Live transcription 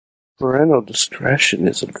Parental discretion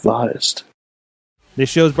is advised. This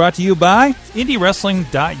show is brought to you by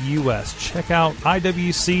IndieWrestling.us. Check out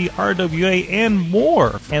IWC, RWA, and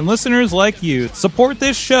more. And listeners like you, support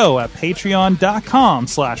this show at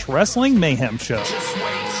Patreon.com/Wrestling Mayhem Show. Just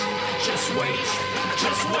wait, just wait,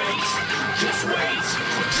 just wait, just wait,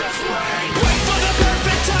 just wait. Wait for the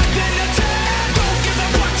perfect time, then attack. Don't give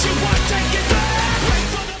up what you want, take it back. Wait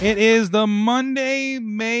for the... It is the Monday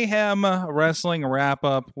Mayhem Wrestling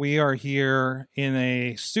Wrap-Up. We are here in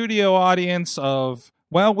a studio audience of...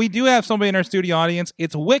 Well, we do have somebody in our studio audience.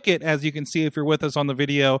 It's Wicket, as you can see if you're with us on the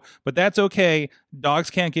video, but that's okay. Dogs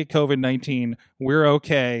can't get COVID-19. We're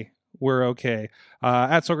okay. We're okay.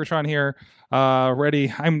 At Sorgatron here, ready.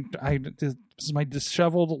 This is my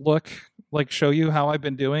disheveled look. Like, show you how I've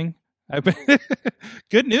been doing. I've been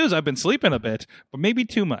good news. I've been sleeping a bit, but maybe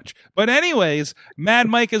too much. But anyways, Mad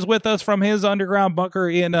Mike is with us from his underground bunker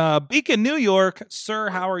in Beacon, New York. Sir,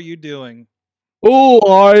 how are you doing? Oh,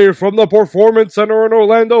 live from the Performance Center in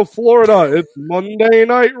Orlando, Florida. It's Monday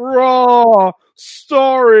Night Raw,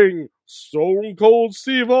 starring Stone Cold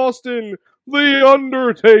Steve Austin, The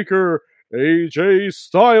Undertaker, AJ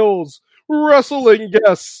Styles, wrestling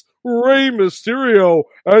guests Rey Mysterio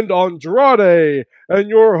and Andrade, and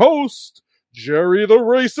your host, Jerry the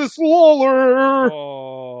Racist Lawler.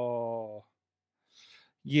 Oh,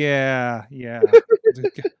 yeah. Yeah,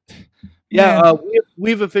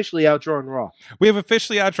 we've officially outdrawn Raw. We have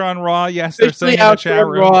officially outdrawn Raw. Yes, they're saying in the chat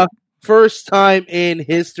room. Raw, first time in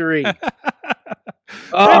history.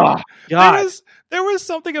 Oh, God. There was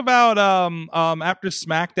something about after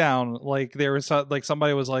SmackDown, like there was like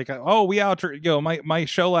somebody was like, "Oh, we outdrew my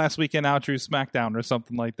show last weekend outdrew SmackDown" or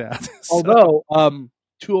something like that. So, although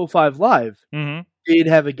 205 Live did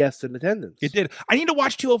have a guest in attendance. It did. I need to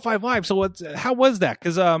watch 205 Live. So how was that?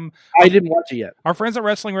 Because I didn't watch it yet. Our friends at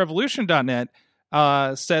WrestlingRevolution.net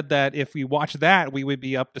said that if we watch that, we would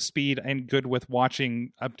be up to speed and good with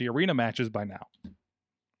watching empty arena matches by now.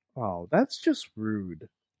 Oh, that's just rude.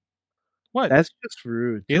 What? That's just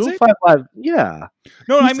rude. Is 205 Live, yeah.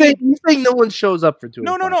 No, I mean, you're saying no one shows up for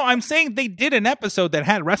 205. No. I'm saying they did an episode that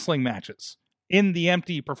had wrestling matches in the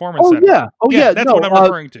empty performance center. Yeah. That's what I'm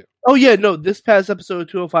referring to. Oh, yeah, no. This past episode of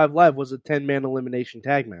 205 Live was a 10-man elimination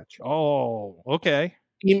tag match. Oh, okay.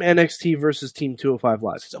 Team NXT versus Team 205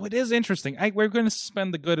 Live. So it is interesting. We're going to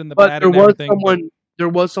suspend the good and the but bad there and was everything. There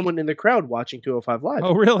was someone in the crowd watching 205 Live.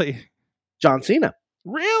 Oh, really? John Cena.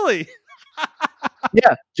 Really?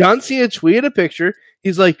 Yeah, John Cena tweeted a picture.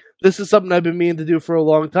 He's like, "This is something I've been meaning to do for a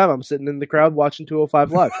long time. I'm sitting in the crowd watching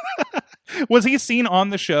 205 Live." Was he seen on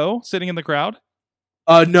the show, sitting in the crowd?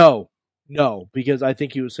 No, because I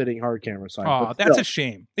think he was sitting hard camera side. Oh, that's a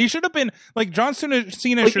shame. He should have been like John Cena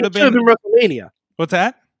should have been WrestleMania. What's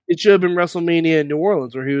that? It should have been WrestleMania in New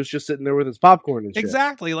Orleans, where he was just sitting there with his popcorn and shit.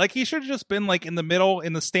 Exactly. Like, he should have just been, like, in the middle,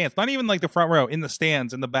 in the stands. Not even, like, the front row. In the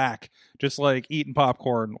stands, in the back. Just, like, eating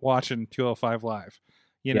popcorn, watching 205 Live.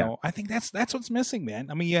 You know, I think that's what's missing,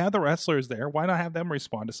 man. I mean, you have the wrestlers there. Why not have them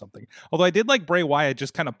respond to something? Although I did like Bray Wyatt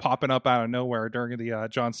just kind of popping up out of nowhere during the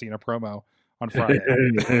John Cena promo on Friday.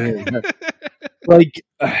 Like,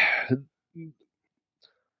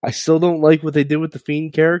 I still don't like what they did with the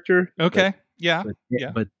Fiend character. Okay. But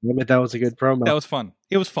damn it, that was a good promo. That was fun.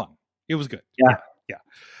 It was fun. It was good. Yeah.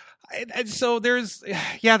 And so there's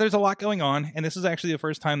a lot going on, and this is actually the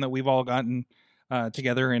first time that we've all gotten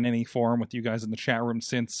together in any forum with you guys in the chat room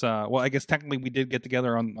since, I guess technically we did get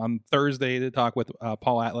together on Thursday to talk with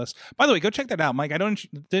Paul Atlas. By the way, go check that out, Mike. I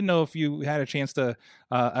didn't know if you had a chance to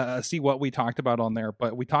see what we talked about on there,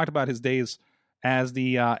 but we talked about his days as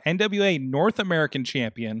the NWA North American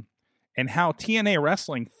champion and how TNA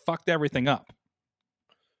Wrestling fucked everything up.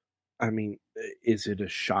 I mean, is it a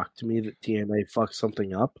shock to me that TNA fucked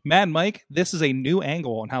something up? Mad Mike, this is a new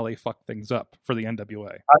angle on how they fuck things up for the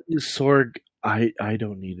NWA. Sorg, I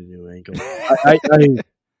don't need a new angle.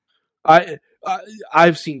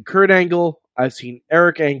 I've seen Kurt Angle. I've seen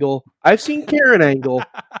Eric Angle. I've seen Karen Angle.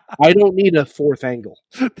 I don't need a fourth angle.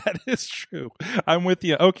 That is true. I'm with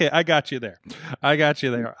you. Okay, I got you there.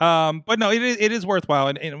 But no, it is worthwhile,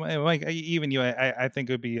 and like even you, I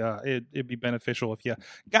think it'd be beneficial if you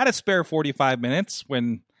got a spare 45 minutes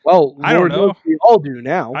when. Well, I don't know. We all do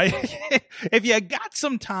now. If you got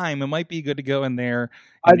some time, it might be good to go in there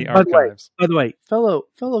in the archives. By the way, fellow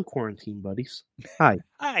quarantine buddies. Hi.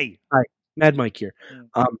 Mad Mike here.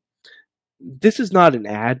 This is not an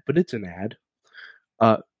ad, but it's an ad.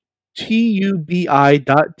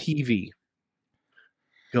 TUBI.TV.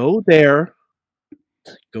 Go there.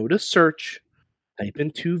 Go to search. Type in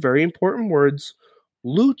two very important words.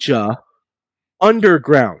 Lucha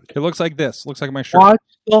Underground. It looks like this. Looks like my shirt. Watch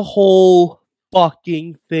the whole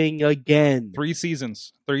fucking thing again. 3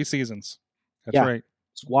 seasons. That's Yeah. right.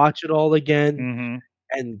 Just watch it all again, Mm-hmm.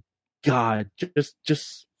 and God,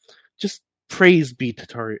 just praise be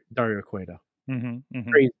to Dario Cueto. Mm-hmm. Mm-hmm.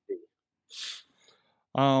 Praise be.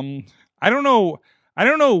 I don't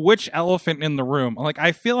know which elephant in the room. Like,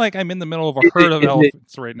 I feel like I'm in the middle of a herd of is it-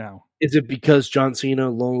 elephants right now. Is it because John Cena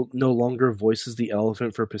no longer voices the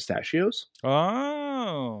elephant for pistachios?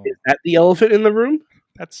 Oh, Is that the elephant in the room?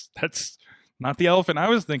 that's not the elephant I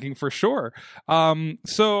was thinking for sure.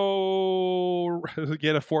 So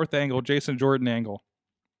get a fourth angle, Jason Jordan angle.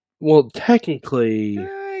 Well, technically,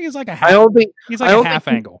 He's like a half. I don't think. He's I like a don't half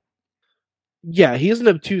think he- angle. Yeah, he is an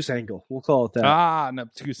obtuse angle. We'll call it that. An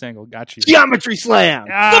obtuse angle. Got you. Geometry slam.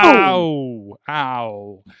 Boom!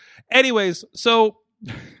 Ow. Anyways, so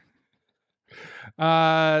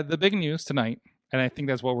the big news tonight, and I think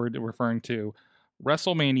that's what we're referring to,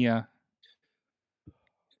 WrestleMania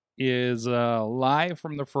is live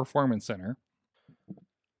from the Performance Center.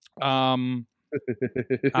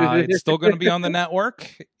 It's still going to be on the network.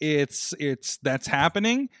 That's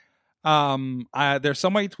happening. There's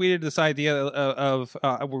somebody tweeted this idea of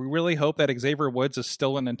we really hope that Xavier Woods is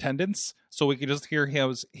still in attendance, so we could just hear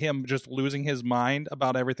him just losing his mind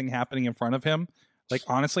about everything happening in front of him. Like,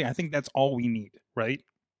 honestly, I think that's all we need, right?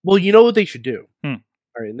 Well, you know what they should do.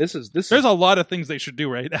 All right, and this is. There's a lot of things they should do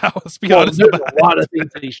right now. Let's be Well, honest there's about a lot it. of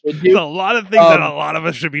things they should There's do. a lot of things that a lot of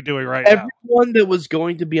us should be doing right now. Everyone that was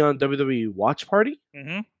going to be on WWE Watch Party,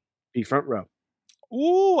 Mm-hmm. be front row.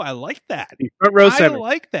 Ooh, I like that. Be front row I center.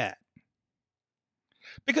 like that.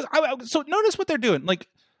 Because so notice what they're doing. Like,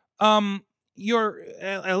 you're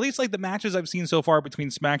at least like the matches I've seen so far between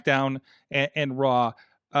SmackDown and Raw.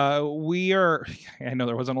 We are. I know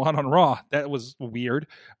there wasn't a lot on Raw. That was weird.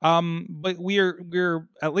 But we're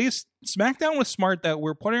at least SmackDown was smart that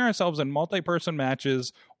we're putting ourselves in multi-person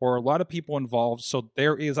matches or a lot of people involved, so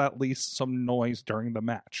there is at least some noise during the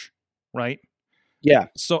match, right? Yeah.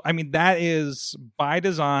 So I mean that is by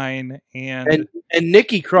design, and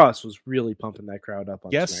Nikki Cross was really pumping that crowd up.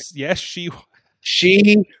 On yes, she.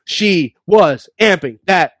 She was amping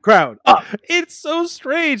that crowd up. It's so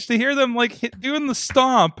strange to hear them like doing the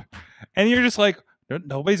stomp, and you're just like,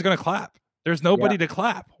 nobody's gonna clap. There's nobody to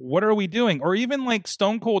clap. What are we doing? Or even like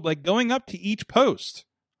Stone Cold, like going up to each post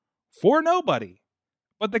for nobody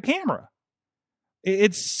but the camera.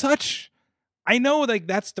 It's such. I know, like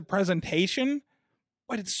that's the presentation,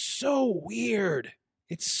 but it's so weird.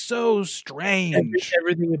 It's so strange.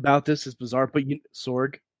 Everything about this is bizarre. But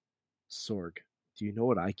Sorg. Do you know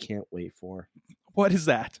what I can't wait for? What is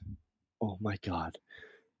that? Oh my God!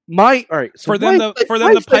 All right. So for them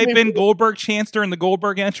to pipe in Goldberg chants during the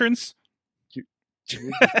Goldberg entrance.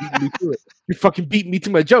 You fucking beat me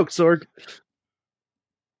to my joke, Sorg.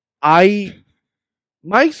 My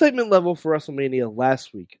excitement level for WrestleMania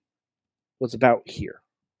last week was about here.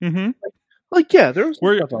 Mm-hmm. There was.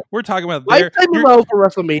 We're talking about my excitement level for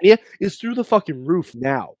WrestleMania is through the fucking roof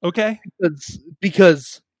now. Okay.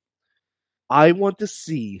 Because I want to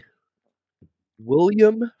see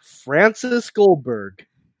William Francis Goldberg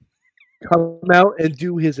come out and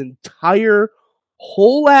do his entire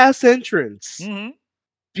whole ass entrance,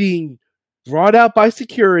 being brought out by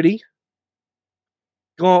security,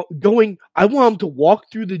 going. I want him to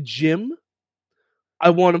walk through the gym. I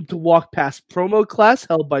want him to walk past promo class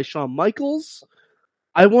held by Shawn Michaels.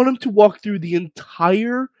 I want him to walk through the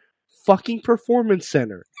entire fucking Performance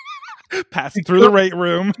Center. Passing through the right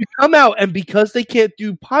room. Come out, and because they can't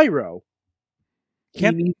do pyro, he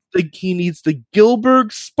needs the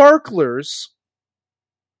Gilbert sparklers.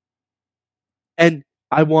 And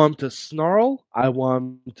I want him to snarl. I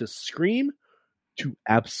want him to scream to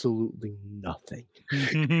absolutely nothing.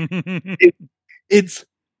 It's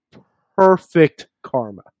perfect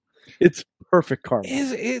karma. It's perfect karma.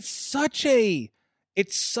 It's such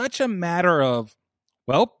a matter of,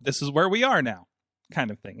 well, this is where we are now,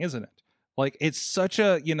 kind of thing, isn't it? Like, it's such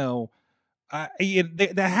a,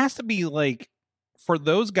 that has to be like, for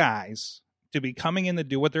those guys to be coming in to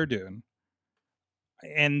do what they're doing,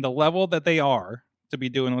 and the level that they are to be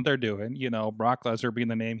doing what they're doing, Brock Lesnar being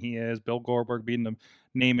the name he is, Bill Goldberg being the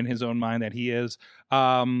name in his own mind that he is,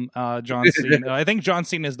 John Cena. I think John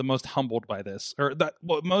Cena is the most humbled by this, or the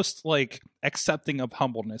most like accepting of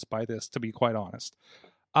humbleness by this, to be quite honest.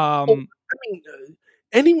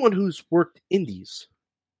 Anyone who's worked indies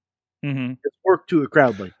has worked to a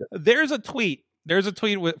crowd like that. There's a tweet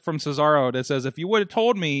from Cesaro that says, if you would have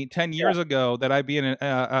told me 10 years ago that I'd be in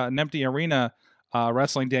an empty arena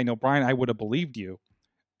wrestling Daniel Bryan, I would have believed you.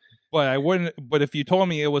 But I wouldn't. But if you told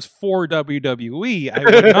me it was for WWE, I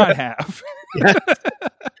would not have.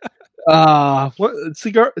 What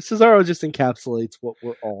Cesaro just encapsulates what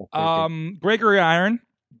we're all thinking. Gregory Iron,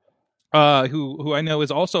 who I know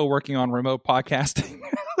is also working on remote podcasting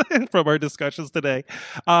from our discussions today.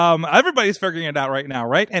 Everybody's figuring it out right now,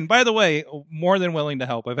 right? And by the way, more than willing to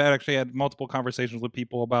help. I've actually had multiple conversations with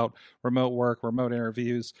people about remote work, remote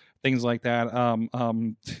interviews, things like that.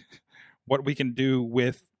 What we can do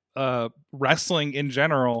with wrestling in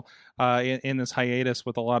general in this hiatus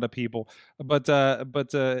with a lot of people. But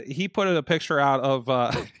he put a picture out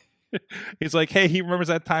of he's like, hey, he remembers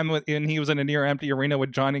that time when he was in a near empty arena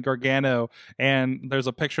with Johnny Gargano, and there's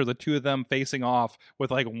a picture of the two of them facing off with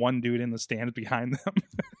like one dude in the stands behind them.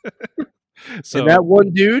 So and that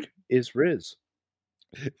one dude is Riz.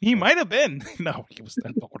 He might have been. No, he was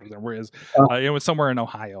that older than Riz. It was somewhere in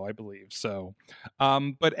Ohio, I believe. So,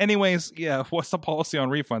 but anyways, yeah. What's the policy on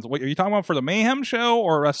refunds? What are you talking about for the Mayhem show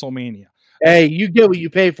or WrestleMania? Hey, you get what you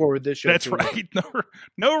pay for with this show. That's right.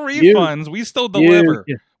 No refunds. We still deliver.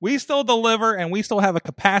 We still deliver, and we still have a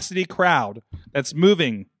capacity crowd that's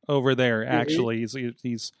moving over there. Actually,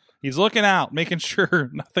 he's looking out, making sure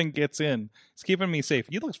nothing gets in. He's keeping me safe.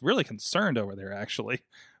 He looks really concerned over there, actually.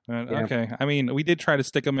 Okay. I mean, we did try to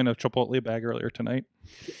stick him in a Chipotle bag earlier tonight.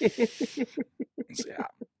 So, yeah.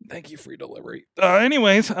 Thank you, free delivery.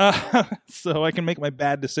 Anyways, so I can make my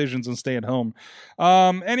bad decisions and stay at home.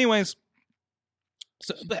 Anyways,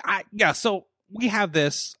 so we have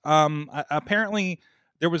this. Apparently,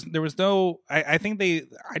 there was no. I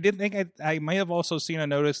might have also seen a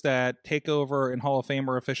notice that Takeover and Hall of Fame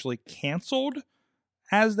are officially canceled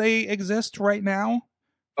as they exist right now.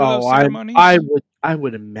 I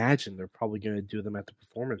would imagine they're probably going to do them at the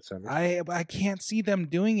Performance Center. I can't see them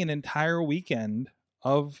doing an entire weekend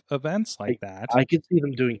of events like that. I could see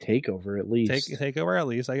them doing Takeover at least. Takeover at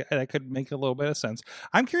least. That could make a little bit of sense.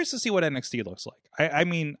 I'm curious to see what NXT looks like. I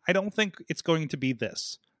mean, I don't think it's going to be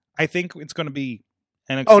this. I think it's going to be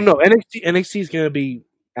NXT. Oh no, NXT is going to be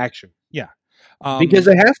action. Yeah. Because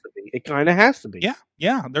it has to be. It kind of has to be.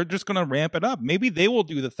 Yeah. They're just going to ramp it up. Maybe they will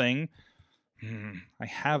do the thing. I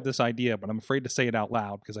have this idea, but I'm afraid to say it out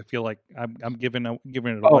loud because I feel like I'm giving it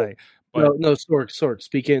away. But no, Sorg,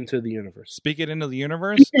 speak it into the universe. Speak it into the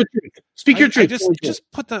universe. Speak your truth.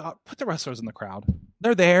 Just put the wrestlers in the crowd.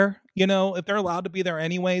 They're there, if they're allowed to be there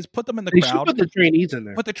anyways. Put them in the crowd. Put the trainees in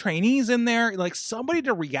there. Put the trainees in there, like somebody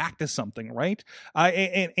to react to something, right?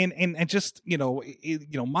 And just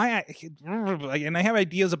my and I have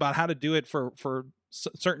ideas about how to do it for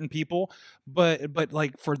certain people, but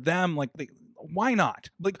like for them, like why not?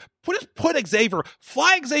 Like put fly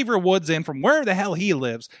Xavier Woods in from wherever the hell he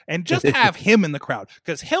lives, and just have him in the crowd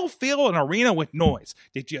because he'll fill an arena with noise.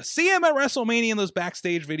 Did you see him at WrestleMania in those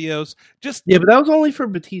backstage videos? But that was only for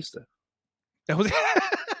Batista. That was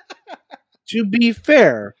to be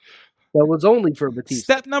fair, that was only for Batista.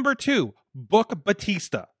 Step number 2: book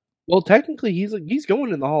Batista. Well, technically, he's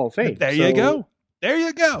going in the Hall of Fame. There you go. There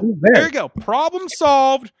you go. Problem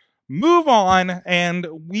solved. Move on, and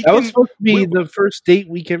that was supposed to be the first date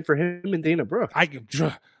weekend for him and Dana Brooke.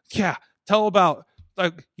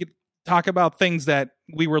 Talk about things that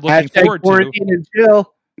we were looking forward quarantine to. And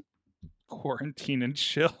chill. Quarantine and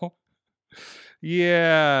chill.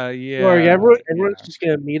 Yeah. Sorry, everyone's just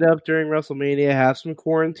gonna meet up during WrestleMania, have some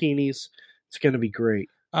quarantinis. It's gonna be great.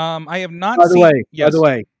 I have not. By the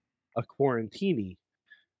way, a quarantini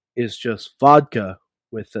is just vodka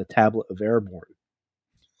with a tablet of Airborne.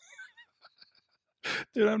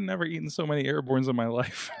 Dude, I've never eaten so many Airbornes in my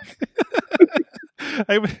life.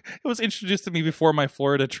 It was introduced to me before my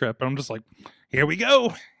Florida trip, and I'm just like, here we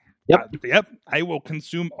go. Yep. I will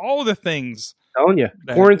consume all the things. I'm telling you,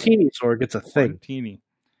 quarantini, Sorg, it's a thing.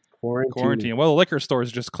 Quarantine. Well, the liquor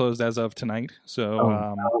stores just closed as of tonight,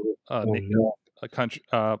 so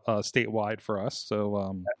statewide for us.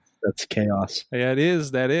 So that's chaos. Yeah, it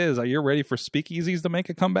is. That is. Are you ready for speakeasies to make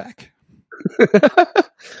a comeback?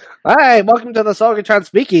 Hi, welcome to the Sorgatron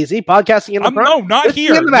Speakeasy, podcasting in the front. No, not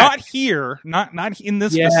here. Not here. Not in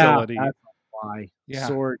this facility. That's why. Yeah.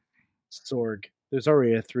 Sorg. There's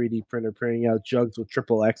already a 3D printer printing out jugs with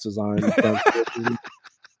triple X's on it.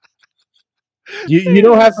 You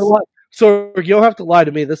don't have to lie. Sorg, you don't have to lie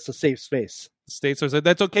to me. This is a safe space. State so said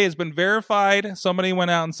that's okay. It's been verified. Somebody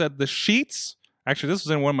went out and said the Sheets. Actually, this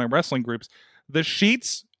was in one of my wrestling groups. The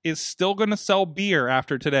Sheets is still going to sell beer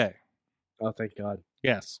after today. Oh, thank God.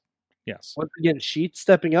 Yes. Once again, Sheets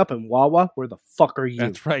stepping up, and Wawa, where the fuck are you?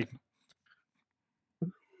 That's right.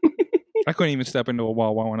 I couldn't even step into a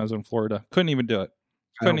Wawa when I was in Florida. Couldn't even do it.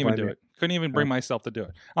 Couldn't even bring myself to do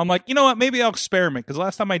it. I'm like, you know what? Maybe I'll experiment, because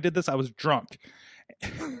last time I did this, I was drunk.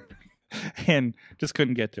 And just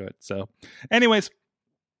couldn't get to it. So, anyways,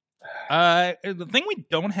 The thing we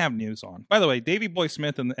don't have news on, by the way, Davey Boy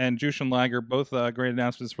Smith and Jushin Liger, both great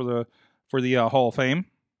announcements for the Hall of Fame.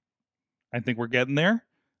 I think we're getting there.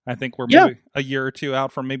 I think we're maybe a year or two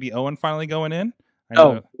out from maybe Owen finally going in.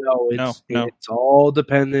 No, it's all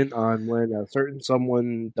dependent on when a certain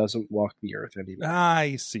someone doesn't walk the earth anymore.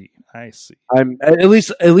 I see. I'm at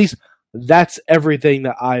least that's everything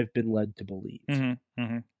that I've been led to believe. Mm-hmm,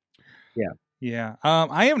 mm-hmm. Yeah.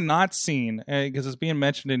 I have not seen, because it's being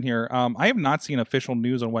mentioned in here, I have not seen official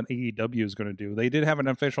news on what AEW is going to do. They did have an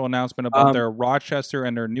official announcement about their Rochester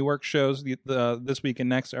and their Newark shows this week and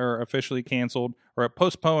next are officially canceled or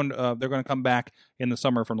postponed. They're going to come back in the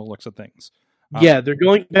summer from the looks of things. Yeah, they're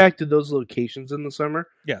going back to those locations in the summer.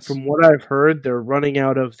 Yes. From what I've heard, they're running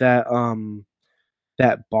out of that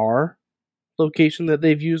bar location that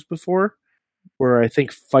they've used before, where I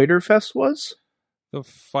think Fighter Fest was. The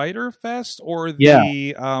Fighter Fest or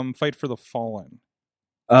the Fight for the Fallen?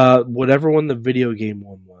 Whatever one the video game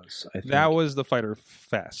one was. I think that was the Fighter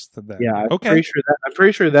Fest. Then. Yeah, I'm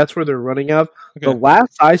pretty sure that's where they're running out. Okay. The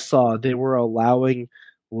last I saw, they were allowing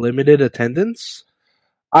limited attendance.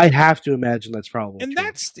 I have to imagine that's probably and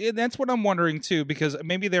true. That's what I'm wondering too, because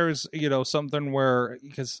maybe there's something where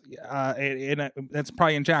that's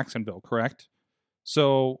probably in Jacksonville, correct?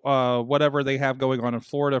 So whatever they have going on in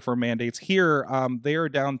Florida for mandates here, they are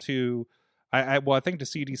down to I think the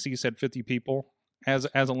CDC said 50 people as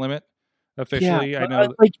a limit officially. Yeah, I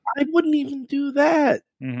know, I wouldn't even do that.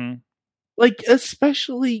 Mm-hmm. Like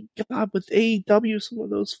especially with AEW, some of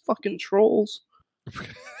those fucking trolls.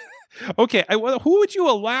 Okay, who would you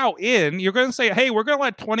allow in? You're going to say, hey, we're going to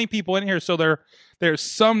let 20 people in here so there's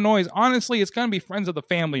some noise. Honestly, it's going to be friends of the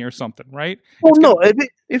family or something, right? Well,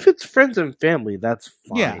 if it's friends and family, that's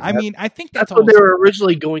fine. Yeah, I mean, I think that's what they were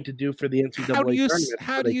originally going to do for the NCAA tournament.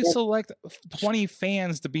 How do you select 20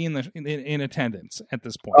 fans to be in attendance at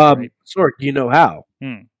this point? Right? Sorg, you know how?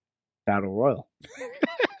 Battle Royal.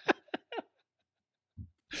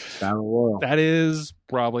 Battle Royal. That is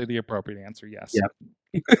probably the appropriate answer, yes. Yeah.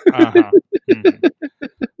 Mm-hmm.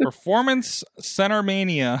 Performance Center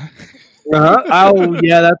Mania. Oh,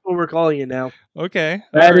 yeah, that's what we're calling it now. Okay.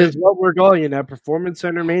 That is what we're calling it now, Performance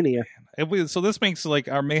Center Mania. So this makes like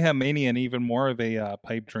our Mayhem Mania and even more of a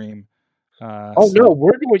pipe dream. No,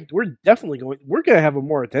 we're definitely going. We're going to have a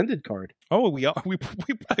more attended card. Oh, we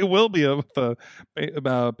probably will be about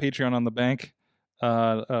Patreon on the Bank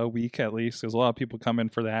a week at least. There's a lot of people come in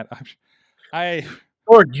for that.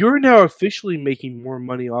 Or you're now officially making more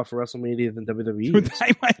money off of WrestleMania than WWE.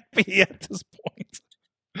 I might be at this point.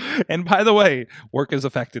 And by the way, work is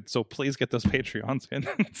affected, so please get those Patreons in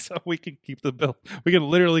so we can keep the bill. We can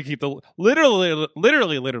literally keep the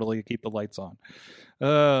keep the lights on.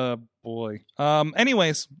 Boy.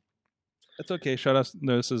 Anyways, it's okay. Shut us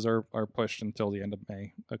notices are pushed until the end of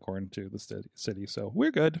May, according to the city. So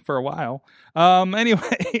we're good for a while. Anyways,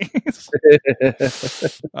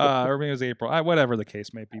 or maybe it was April. Whatever the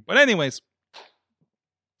case may be. But anyways,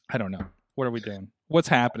 I don't know. What are we doing? What's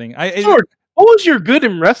happening? What was your good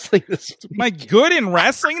in wrestling this week? My good in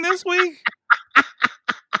wrestling this week?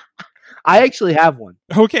 I actually have one.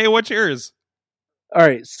 Okay, what's yours? All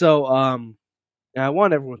right, so I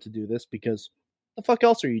want everyone to do this because the fuck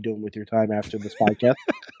else are you doing with your time after this podcast?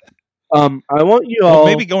 I want you all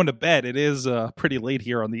maybe going to bed. It is pretty late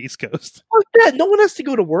here on the East Coast. Fuck that. No one has to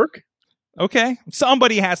go to work. Okay,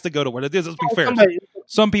 somebody has to go to work. Let's be fair.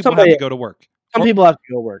 Some people have to go to work. Some people have to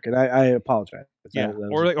go to work, and I apologize. Yeah,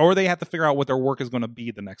 or they have to figure out what their work is going to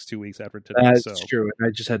be the next 2 weeks after today. That's true, and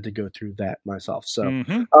I just had to go through that myself. So,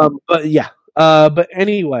 but yeah, but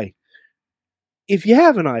anyway, if you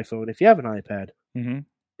have an iPhone, if you have an iPad,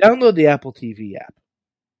 download the Apple TV app.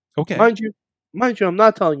 Okay, mind you, I'm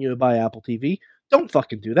not telling you to buy Apple TV. Don't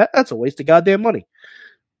fucking do that. That's a waste of goddamn money.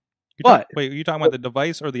 Wait, are you talking about the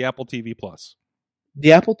device or the Apple TV Plus?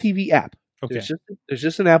 The Apple TV app. Okay. There's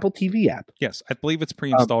just an Apple TV app. Yes, I believe it's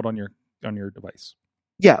pre-installed on your device.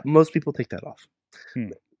 Yeah, most people take that off.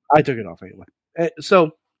 I took it off anyway.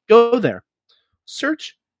 So go there,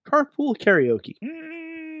 search Carpool Karaoke.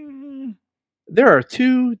 There are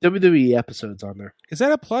 2 WWE episodes on there. Is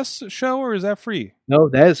that a Plus show or is that free? No,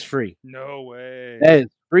 that is free. No way. That is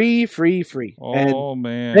free. Oh,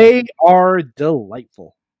 man. They are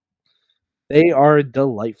delightful.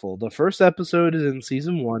 The first episode is in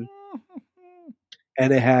season 1.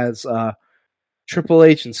 And it has Triple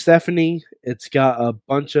H and Stephanie. It's got a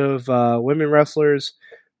bunch of women wrestlers.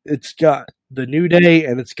 It's got the New Day,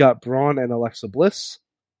 and it's got Braun and Alexa Bliss.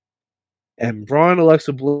 And Braun and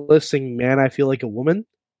Alexa Bliss singing "Man, I Feel Like a Woman"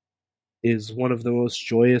 is one of the most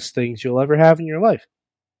joyous things you'll ever have in your life.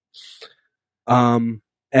 And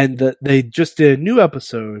they just did a new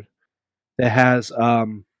episode that has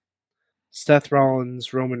Seth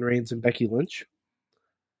Rollins, Roman Reigns, and Becky Lynch,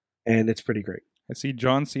 and it's pretty great. I see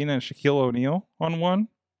John Cena and Shaquille O'Neal on one.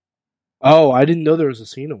 Oh, I didn't know there was a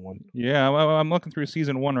Cena one. Yeah, I'm looking through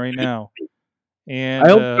season 1 right now. And I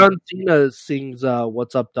hope John Cena sings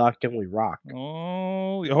 "What's Up, Doc? Can We Rock?"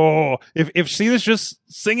 If Cena's just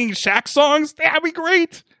singing Shaq songs, that'd be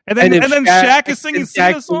great. And then Shaq is singing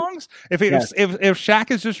Cena songs. If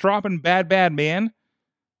Shaq is just dropping "Bad Man,"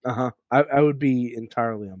 I would be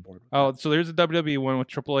entirely on board. Oh, so there's a WWE one with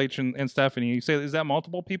Triple H and Stephanie. You say, is that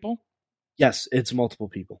multiple people? Yes, it's multiple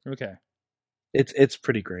people. Okay, it's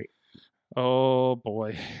pretty great. Oh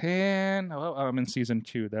boy, and I'm in season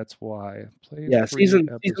 2. That's why. Season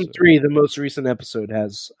 3, the most recent episode,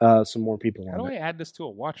 has some more people on it. How do I add this to a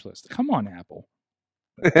watch list? Come on, Apple.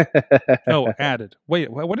 Oh, added. Wait,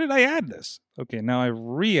 what did I add this? Okay, now I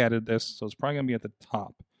re-added this, so it's probably gonna be at the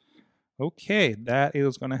top. Okay, that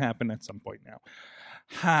is gonna happen at some point now.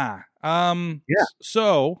 Yeah.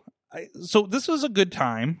 So this was a good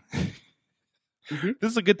time. Mm-hmm.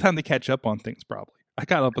 This is a good time to catch up on things, probably. I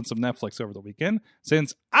got up on some Netflix over the weekend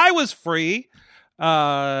since I was free,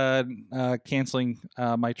 canceling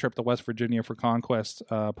my trip to West Virginia for Conquest,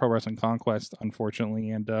 Pro Wrestling Conquest, unfortunately,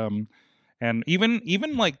 and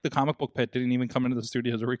even like the Comic Book Pit didn't even come into the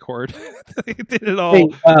studio to record. They did it all. Hey,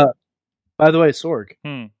 by the way, Sorg,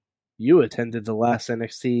 you attended the last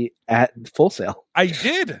NXT at Full Sail. I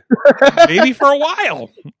did, maybe for a while.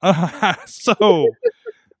 So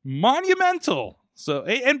monumental. So,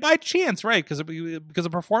 and by chance, right? Because the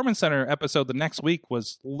Performance Center episode the next week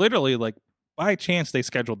was literally like by chance they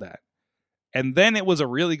scheduled that, and then it was a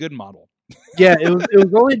really good model. Yeah, it was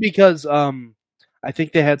only because I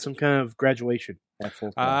think they had some kind of graduation at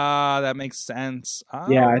Full Sail. That makes sense.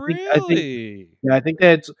 Yeah, I think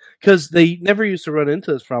that's because they never used to run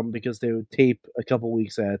into this problem because they would tape a couple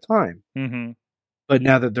weeks at a time. Mm-hmm. But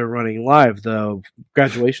now that they're running live, the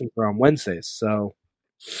graduations are on Wednesdays, so.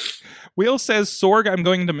 Wheel says, Sorg, I'm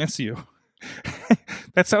going to miss you.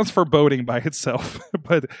 That sounds foreboding by itself,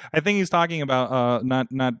 but I think he's talking about not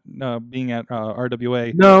being at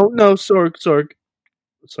RWA. No, Sorg.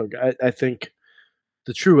 I think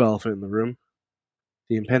the true elephant in the room,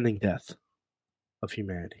 the impending death of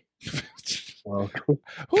humanity. Well,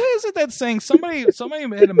 who is it that's saying? Somebody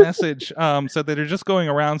made a message said that they're just going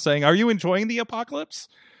around saying, "Are you enjoying the apocalypse?"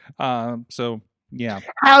 So. Yeah.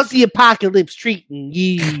 How's the apocalypse treating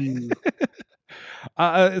you?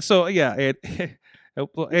 So yeah.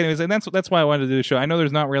 Anyways, and that's why I wanted to do the show. I know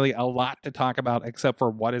there's not really a lot to talk about except for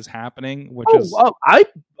what is happening, which is. I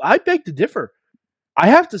beg to differ. I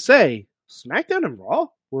have to say, SmackDown and Raw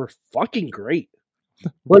were fucking great.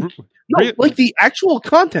 Like the actual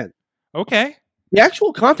content. Okay. The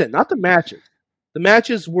actual content, not the matches. The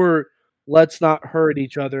matches were let's not hurt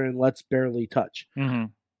each other and let's barely touch. Mm-hmm.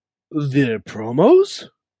 The promos?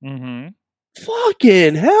 Mm-hmm.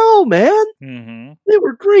 Fucking hell, man. Mm-hmm. They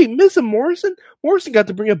were great. Miz and Morrison got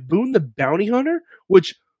to bring up Boone the Bounty Hunter,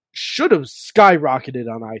 which should have skyrocketed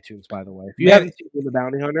on iTunes, by the way. If you haven't seen Boone the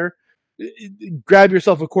Bounty Hunter, grab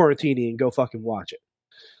yourself a Quarantini and go fucking watch it.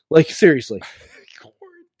 Like, seriously.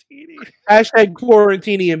 Quarantini.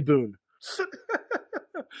 #Quarantini and Boone.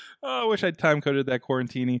 Oh, I wish I'd time-coded that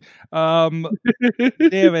Quarantini. Damn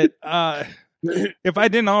it. If I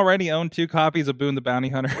didn't already own 2 copies of Boone the Bounty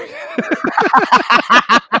Hunter.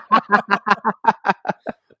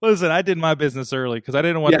 Listen, I did my business early because I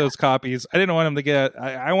didn't want those copies. I didn't want them to get.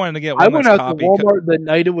 I wanted to get one. I went out copy. to Walmart the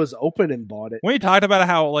night it was open and bought it. When you talked about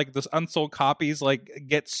how like this unsold copies like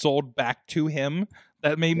get sold back to him,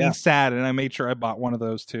 that made me sad, and I made sure I bought one of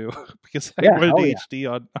those too because I wanted the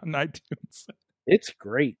HD on iTunes. It's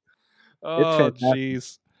great. Oh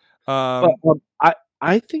jeez.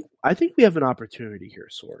 I think we have an opportunity here,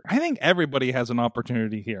 Sorg. I think everybody has an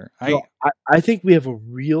opportunity here. I think we have a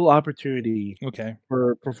real opportunity. Okay.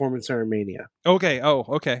 For Performance Center Mania. Okay. Oh,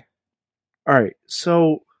 okay. All right.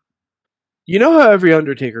 So, you know how every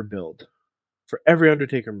Undertaker build for every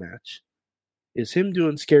Undertaker match is him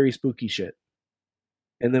doing scary, spooky shit,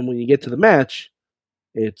 and then when you get to the match,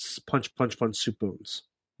 it's punch, punch, punch, soup booms.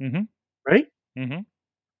 Mm-hmm. Right. Mm-hmm.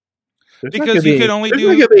 Because you can only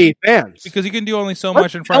do fans. Because you can do only so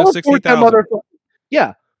much in front of 60,000.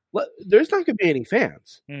 Yeah, there's not going to be any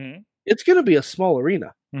fans. Mm-hmm. It's going to be a small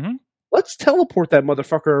arena. Mm-hmm. Let's teleport that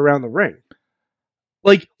motherfucker around the ring.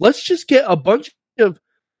 Like, let's just get a bunch of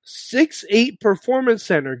 6'8" Performance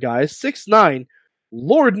Center guys, 6'9".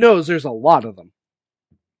 Lord knows there's a lot of them.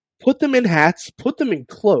 Put them in hats. Put them in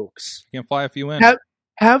cloaks. You can fly a few in.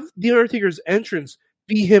 Have the Undertaker's entrance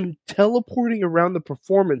be him teleporting around the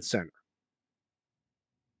Performance Center.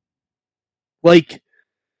 Like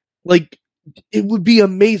It would be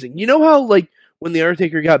amazing. You know how, like, when the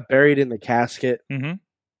Undertaker got buried in the casket, Mm-hmm.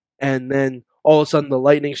 and then all of a sudden the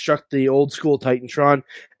lightning struck the old school Titantron,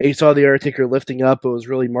 and you saw the Undertaker lifting up. It was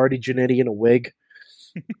really Marty Jannetty in a wig.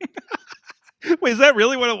 Wait, is that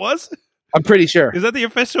really what it was? I'm pretty sure. Is that the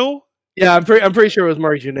official? Yeah, I'm pretty sure it was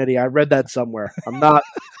Marty Jannetty. I read that somewhere. I'm not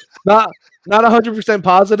 100%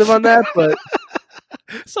 positive on that, but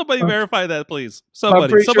Somebody verify that, please.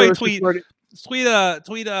 Somebody pretty sure it was tweet Marty-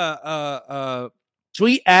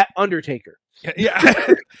 tweet at Undertaker.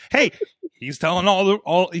 yeah. Hey, he's telling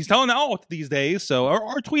he's telling all these days. So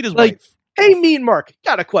or tweet his Like- wife. Hey, Mean Mark,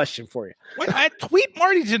 got a question for you. Wait, I tweet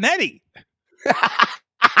Marty Jannetty.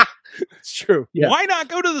 It's true. Yeah. Why not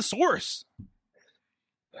go to the source?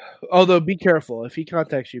 Although, be careful. If he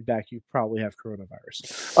contacts you back, you probably have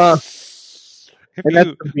coronavirus. If And you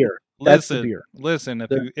that's the beer. That's the beer. listen,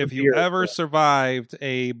 That's if the you beer. ever survived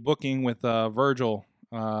a booking with Virgil,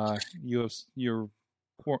 you're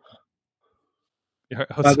poor. Yeah,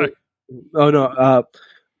 oh, By the- sorry. Oh no!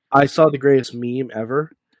 I saw the greatest meme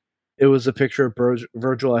ever. It was a picture of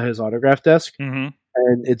Virgil at his autograph desk, Mhm.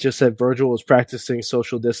 and it just said Virgil was practicing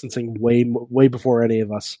social distancing way before any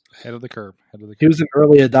of us. Head of the curb. He was an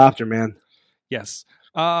early adopter, man. Yes.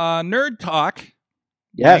 Nerd talk.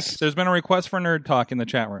 Yes. Mike, there's been a request for nerd talk in the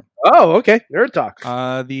chat room. Oh, okay. Nerd talk.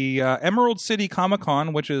 The Emerald City Comic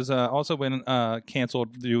Con, which has also been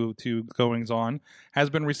canceled due to goings on, has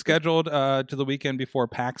been rescheduled to the weekend before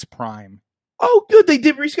PAX Prime. Oh, good. They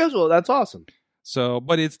did reschedule it. That's awesome. So,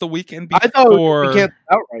 but it's the weekend before. I thought it was canceled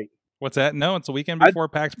outright. What's that? No, it's the weekend before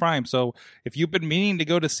PAX Prime. So if you've been meaning to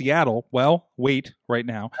go to Seattle, well, wait right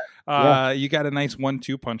now. You got a nice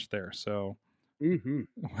 1-2 punch there. So, Mm-hmm.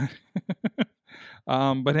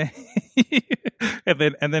 but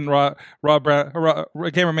and then Rob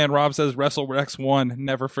cameraman Rob says WrestleRex 1,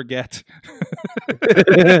 never forget.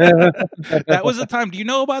 That was the time. Do you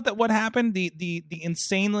know about that? What happened? The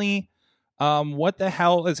insanely. What the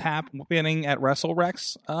hell is happening at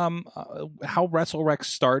WrestleRex? How WrestleRex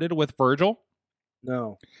started with Virgil.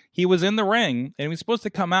 No. He was in the ring, and he was supposed to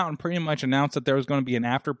come out and pretty much announce that there was going to be an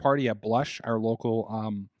after party at Blush, our local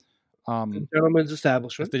Gentleman's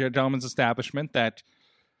establishment. the gentleman's establishment that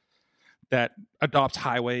adopts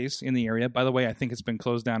highways in the area. By the way, I think it's been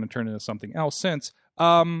closed down and turned into something else since.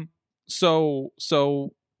 So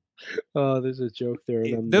Oh, there's a joke there.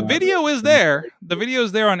 the video is there. The video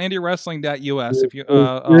is there on indiewrestling.us. If you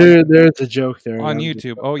there's a joke there on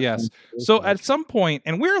YouTube. Oh yes. So at some point,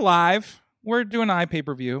 and we're live. We're doing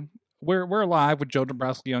iPay-per-view. We're live with Joe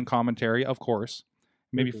Dombrowski on commentary, of course.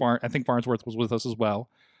 Maybe I think Farnsworth was with us as well.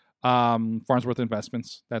 Farnsworth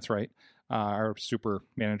Investments. That's right. Our super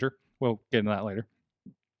manager. We'll get into that later.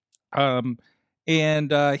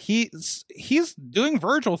 And he's doing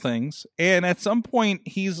Virgil things, and at some point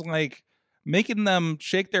he's like making them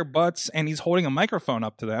shake their butts, and he's holding a microphone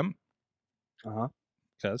up to them.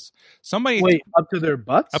 Because somebody up to their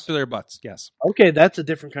butts. Up to their butts, yes. Okay, that's a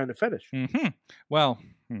different kind of fetish. Mm-hmm. Well,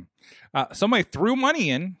 somebody threw money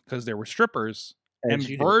in because there were strippers, and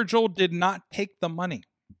Virgil did not take the money.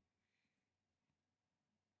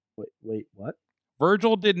 Wait, what?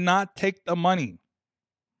 Virgil did not take the money.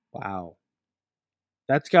 Wow.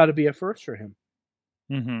 That's got to be a first for him.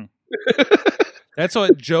 Mm-hmm. That's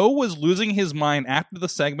what Joe was losing his mind after the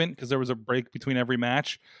segment because there was a break between every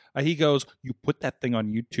match. He goes, "You put that thing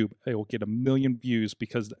on YouTube, it will get 1 million views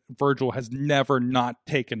because Virgil has never not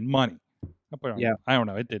taken money." Yeah, I don't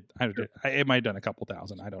know. It did. It might have done a couple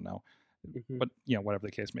thousand. I don't know. Mm-hmm. But whatever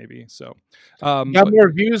the case may be. So got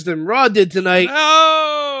more views than Raw did tonight.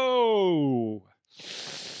 No.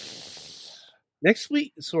 Next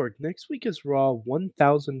week is Raw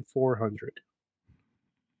 1,400.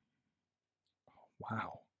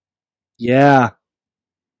 Wow. Yeah.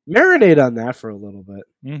 Marinate on that for a little bit.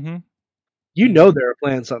 Mm-hmm. You know they're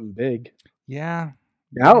playing something big. Yeah.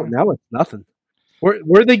 Now it's nothing. Where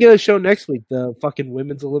are they going to show next week? The fucking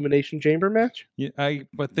women's elimination chamber match? Yeah, I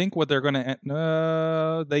think what they're going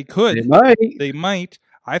to. They could. They might. They might.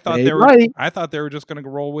 I thought they were just going to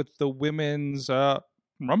roll with the women's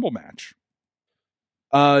Rumble match.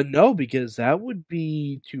 No, because that would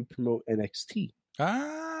be to promote NXT.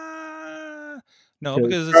 No,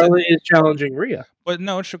 because Charlotte is challenging Rhea. But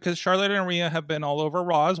no, because Charlotte and Rhea have been all over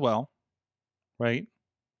Raw as well, right?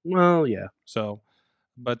 Well, yeah. So,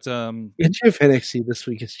 but if NXT this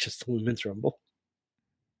week is just the Women's Rumble.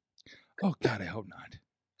 Oh God, I hope not.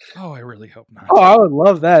 Oh, I really hope not. Oh, I would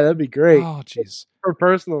love that. That'd be great. Oh, jeez. For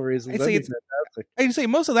personal reasons, that'd be fantastic. I'd say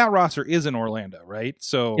most of that roster is in Orlando, right?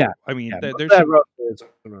 So, yeah, I mean, there's that roster is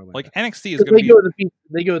in Orlando. Like NXT is going to be.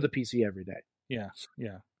 They go to the PC every day. Yeah,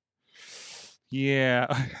 yeah.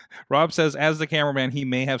 Yeah. Rob says, as the cameraman, he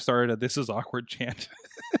may have started a "This is awkward" chant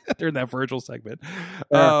during that Virgil segment.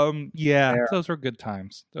 Yeah, Fair. those were good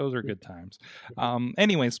times.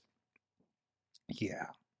 Anyways, yeah.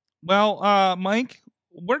 Well, Mike,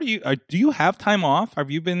 what do you have time off? Have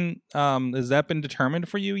you been? Has that been determined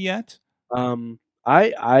for you yet? I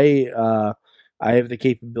have the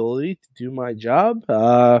capability to do my job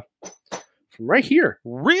from right here.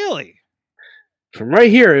 Really? From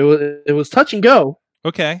right here, it was touch and go.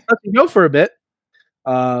 Okay. Touch and go for a bit.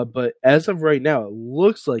 But as of right now, it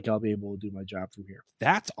looks like I'll be able to do my job from here.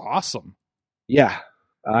 That's awesome. Yeah,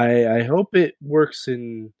 I hope it works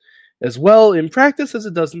in as well in practice as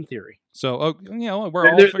it does in theory. So,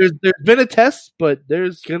 there's been a test, but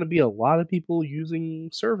there's going to be a lot of people using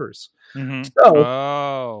servers. Mm-hmm.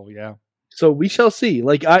 So, yeah. So we shall see.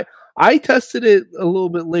 Like I tested it a little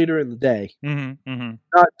bit later in the day,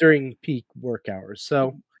 not during peak work hours.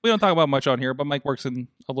 So we don't talk about much on here, but Mike works in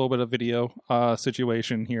a little bit of video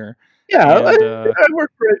situation here. Yeah, and, I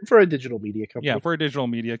work for a digital media company. Yeah, for a digital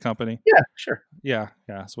media company. Yeah, sure. Yeah.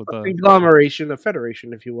 So with a conglomeration, a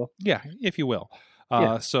federation, if you will. Yeah, if you will.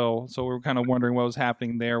 So we were kind of wondering what was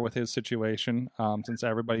happening there with his situation, since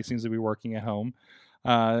everybody seems to be working at home.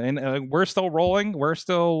 And we're still rolling. We're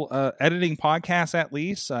still editing podcasts at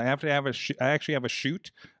least. I actually have a shoot,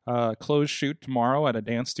 closed shoot tomorrow at a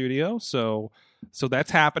dance studio. So that's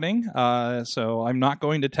happening. So I'm not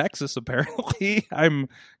going to Texas. Apparently,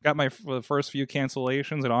 got my first few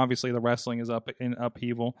cancellations, and obviously the wrestling is up in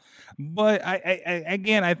upheaval. But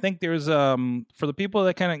I think there's for the people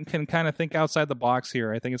that can kind of think outside the box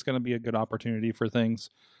here. I think it's going to be a good opportunity for things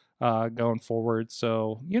going forward.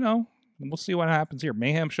 So we'll see what happens here.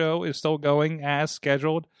 Mayhem show is still going as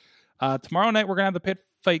scheduled. Tomorrow night we're gonna have the Pit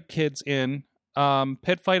Fight kids in.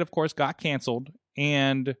 Pit Fight, of course, got canceled,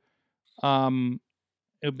 and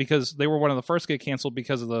because they were one of the first to get canceled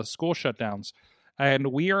because of the school shutdowns.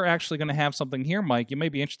 And we are actually going to have something here, Mike. You may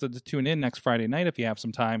be interested to tune in next Friday night if you have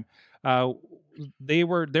some time.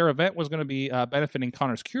 Their event was going to be benefiting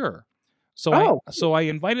Connor's Cure. So I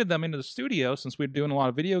invited them into the studio since we're doing a lot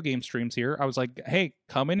of video game streams here. I was like, hey,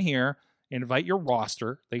 come in here, invite your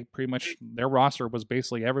roster. Their roster was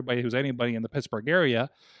basically everybody who's anybody in the Pittsburgh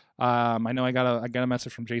area. I know I got a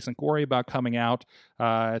message from Jason Corey about coming out,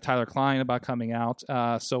 Tyler Klein about coming out.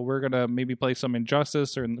 So we're gonna maybe play some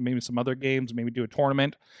Injustice or maybe some other games, maybe do a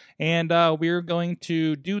tournament, and we're going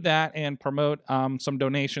to do that and promote some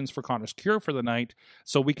donations for Connor's Cure for the night,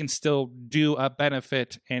 so we can still do a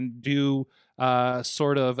benefit and do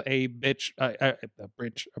sort of a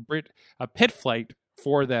pit fight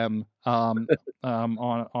for them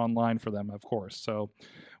online for them, of course. So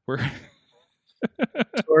we're.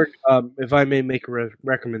 If I may make a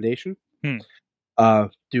recommendation, do a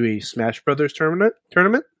Smash Brothers tournament.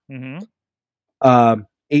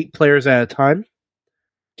 8 players at a time.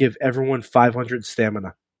 Give everyone 500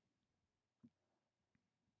 stamina.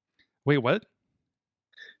 Wait, what?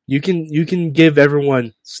 You can give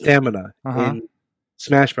everyone stamina in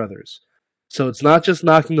Smash Brothers, so it's not just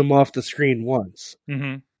knocking them off the screen once.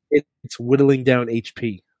 It's whittling down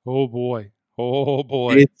HP. Oh boy!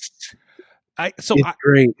 It's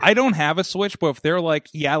great. I don't have a Switch, but if they're like,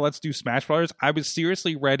 yeah, let's do Smash Brothers, I was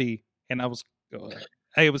seriously ready, and I was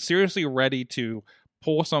seriously ready to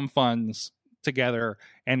pull some funds together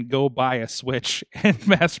and go buy a Switch and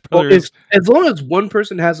Smash Brothers. As long as one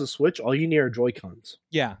person has a Switch, all you need are Joy-Cons.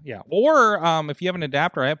 Yeah. Or if you have an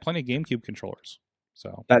adapter, I have plenty of GameCube controllers.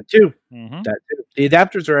 So that too. That too. The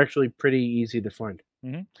adapters are actually pretty easy to find.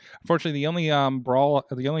 Unfortunately, the only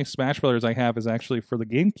Smash Brothers I have is actually for the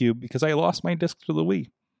GameCube because I lost my disc to the Wii.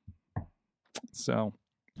 So,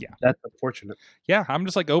 yeah, that's unfortunate. Yeah, I'm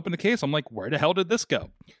just like, open the case. I'm like, where the hell did this go?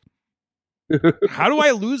 How do I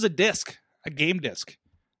lose a disc, a game disc?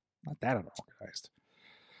 Not that unorganized.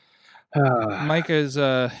 Mike, is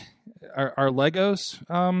our Legos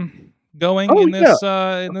going in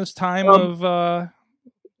this time of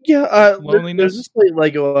loneliness? There's this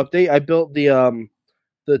Lego update. I built the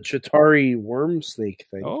Chitauri worm snake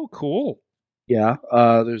thing. Oh, cool. Yeah,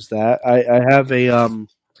 there's that. I have an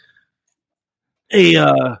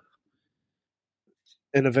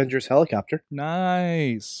Avengers helicopter.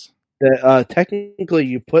 Nice. That technically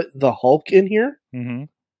you put the Hulk in here,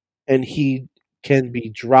 and he can be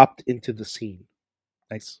dropped into the scene.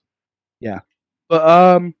 Nice. Yeah,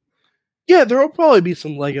 but yeah, there will probably be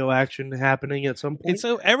some Lego action happening at some point. And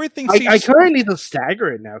so everything I seems... kind of need to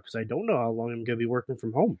stagger it now because I don't know how long I'm going to be working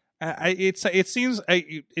from home. It seems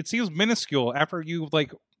minuscule after you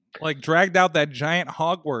like dragged out that giant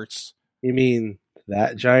Hogwarts. You mean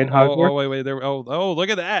that giant Hogwarts? Oh, wait, there. Oh, look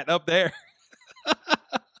at that up there.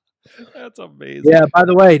 That's amazing. Yeah, by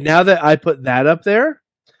the way, now that I put that up there,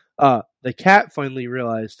 the cat finally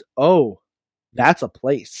realized, oh, that's a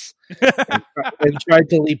place. and tried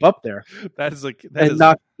to leap up there. That is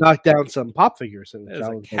knock down some pop figures. And that is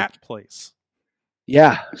a cat place.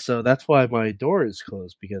 Yeah, so that's why my door is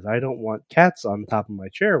closed, because I don't want cats on top of my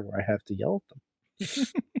chair where I have to yell at them.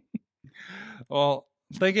 Well,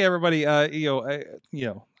 thank you, everybody. I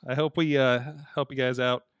hope we help you guys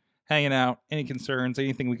out, hanging out. Any concerns,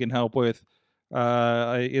 anything we can help with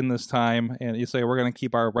in this time, and you say we're going to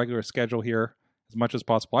keep our regular schedule here as much as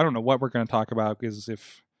possible. I don't know what we're going to talk about, because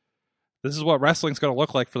if this is what wrestling's going to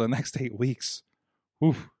look like for the next 8 weeks,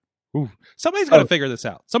 somebody's going to figure this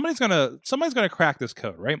out. Somebody's going to crack this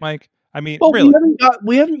code, right, Mike? I mean, really,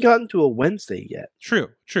 we haven't gotten to a Wednesday yet. True.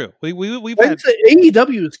 We've Wednesday,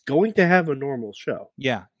 AEW is going to have a normal show.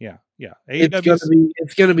 Yeah.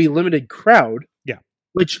 It's going to be limited crowd. Yeah,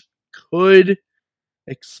 which could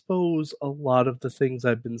expose a lot of the things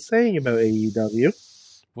I've been saying about AEW.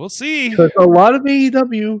 We'll see. Because a lot of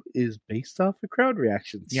AEW is based off of crowd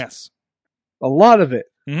reactions. Yes, a lot of it.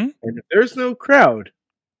 Mm-hmm. And if there's no crowd,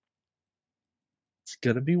 it's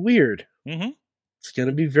going to be weird. Mm-hmm. It's going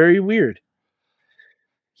to be very weird.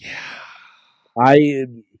 Yeah.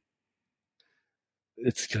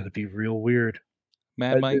 It's going to be real weird.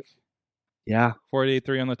 Mad Mike? Yeah.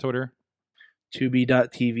 483 on the Twitter.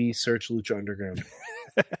 Tubi.tv, search Lucha Underground.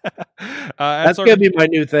 That's going to be my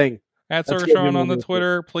new thing. At Sorgatron on the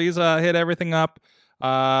Twitter. Please hit everything up.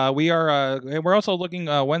 We're also looking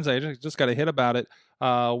Wednesday. Just got a hit about it.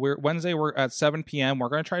 Wednesday we're at 7 p.m. We're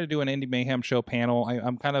going to try to do an Indie Mayhem show panel.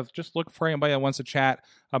 I'm kind of just looking for anybody that wants to chat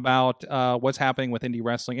about what's happening with indie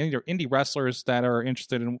wrestling. Indie wrestlers that are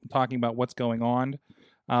interested in talking about what's going on.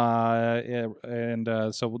 So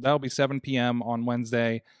that'll be 7 p.m. on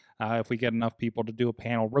Wednesday. If we get enough people to do a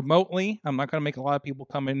panel remotely, I'm not going to make a lot of people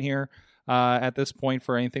come in here at this point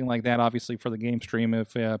for anything like that. Obviously, for the game stream,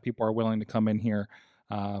 if people are willing to come in here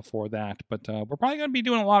for that, but we're probably going to be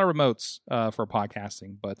doing a lot of remotes for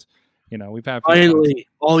podcasting. But we've had finally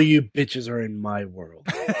all you bitches are in my world.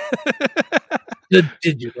 The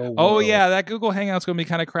digital world. Oh yeah, that Google Hangout's going to be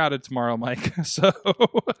kind of crowded tomorrow, Mike. So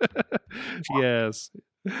yes.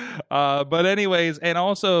 But anyways, and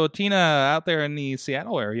also Tina out there in the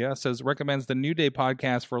Seattle area recommends the New Day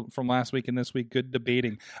podcast from last week and this week. Good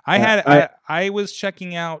debating. I was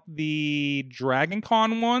checking out the Dragon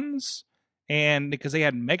Con ones, and because they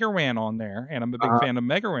had Mega Ran on there, and I'm a big fan of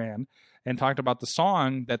Mega Ran, and talked about the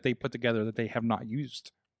song that they put together that they have not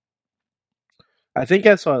used. I think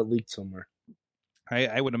I saw it leaked somewhere.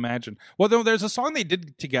 I would imagine. Well, there's a song they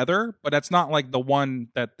did together, but that's not like the one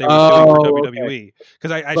that they were doing for WWE.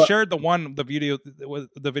 Because I shared the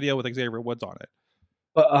video with Xavier Woods on it.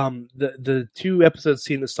 But the two episodes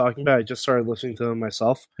Tina's talking about, I just started listening to them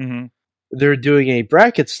myself. Mm-hmm. They're doing a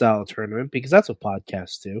bracket style tournament, because that's what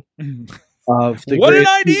podcasts do. What an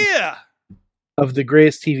idea! Of the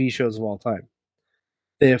greatest TV shows of all time.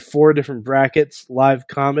 They have 4 different brackets: live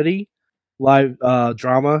comedy, live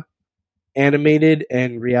drama, animated,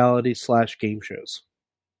 and reality/game shows.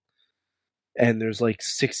 And there's like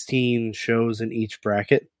 16 shows in each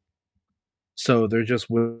bracket. So they're just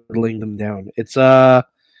whittling them down. It's I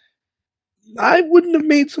wouldn't have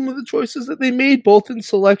made some of the choices that they made, both in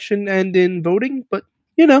selection and in voting, but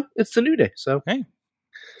it's the New Day. So hey,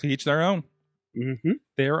 to each their own. Mm-hmm.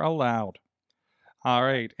 They're allowed. All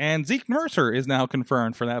right. And Zeke Mercer is now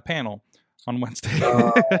confirmed for that panel on Wednesday.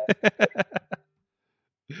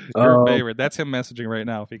 Your favorite. That's him messaging right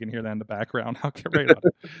now. If you can hear that in the background, I'll get right on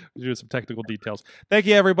it. We'll do some technical details. Thank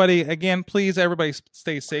you, everybody. Again, please, everybody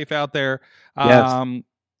stay safe out there. Yes.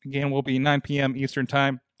 Again, we'll be 9 p.m. Eastern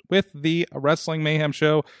time with the Wrestling Mayhem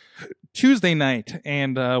show Tuesday night,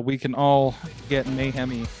 and we can all get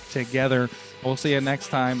mayhemy together. We'll see you next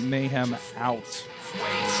time. Mayhem out.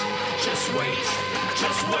 Just wait.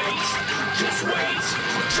 Just wait. Just wait.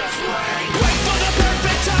 Just wait. Wait for the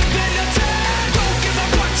perfect time, then attack. Don't give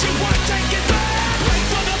up what you want, take it back. Wait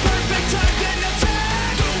for the perfect time, then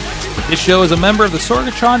attack. Do what you want. This show is a member of the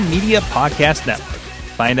Sorgatron Media Podcast Network.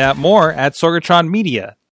 Find out more at sorgatronmedia.com.